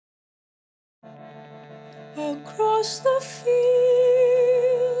Across the field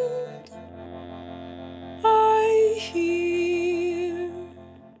I hear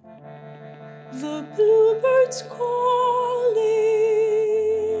the bluebirds calling.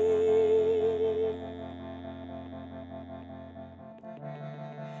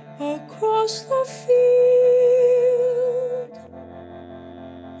 Across the field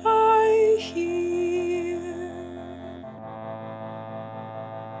I hear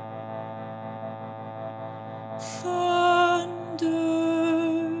thunder.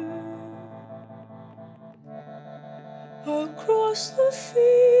 Across the field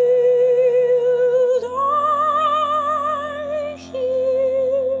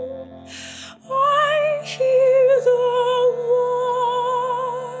I hear the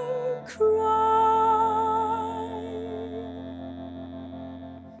war cry.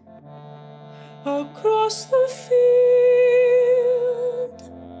 Across the field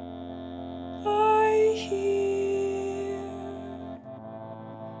I hear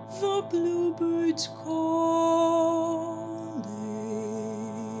the bluebirds calling.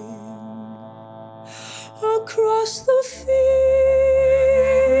 Across the field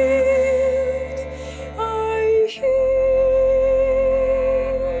I hear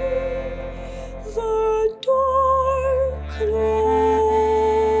the door close.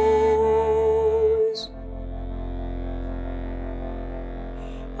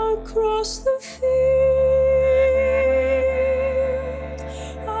 Across the field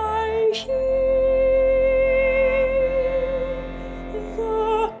I hear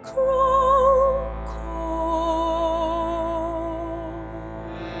the crow call.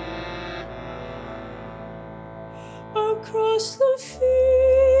 Across the field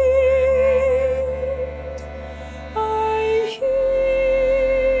I hear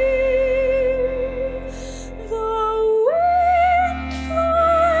the wind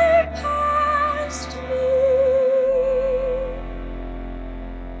fly past me.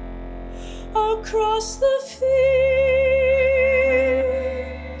 Across the field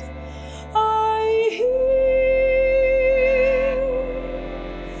I hear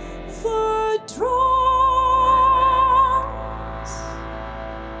the drums.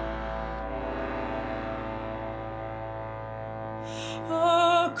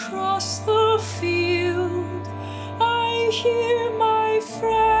 Across the field I hear my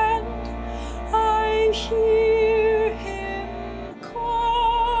friend, I hear him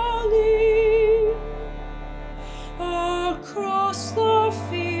calling. Across the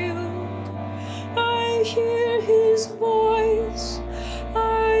field I hear his voice,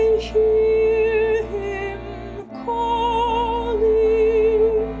 I hear him calling.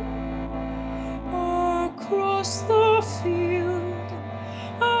 Across the field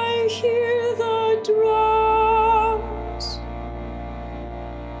I hear the drums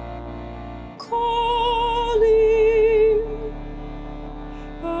calling.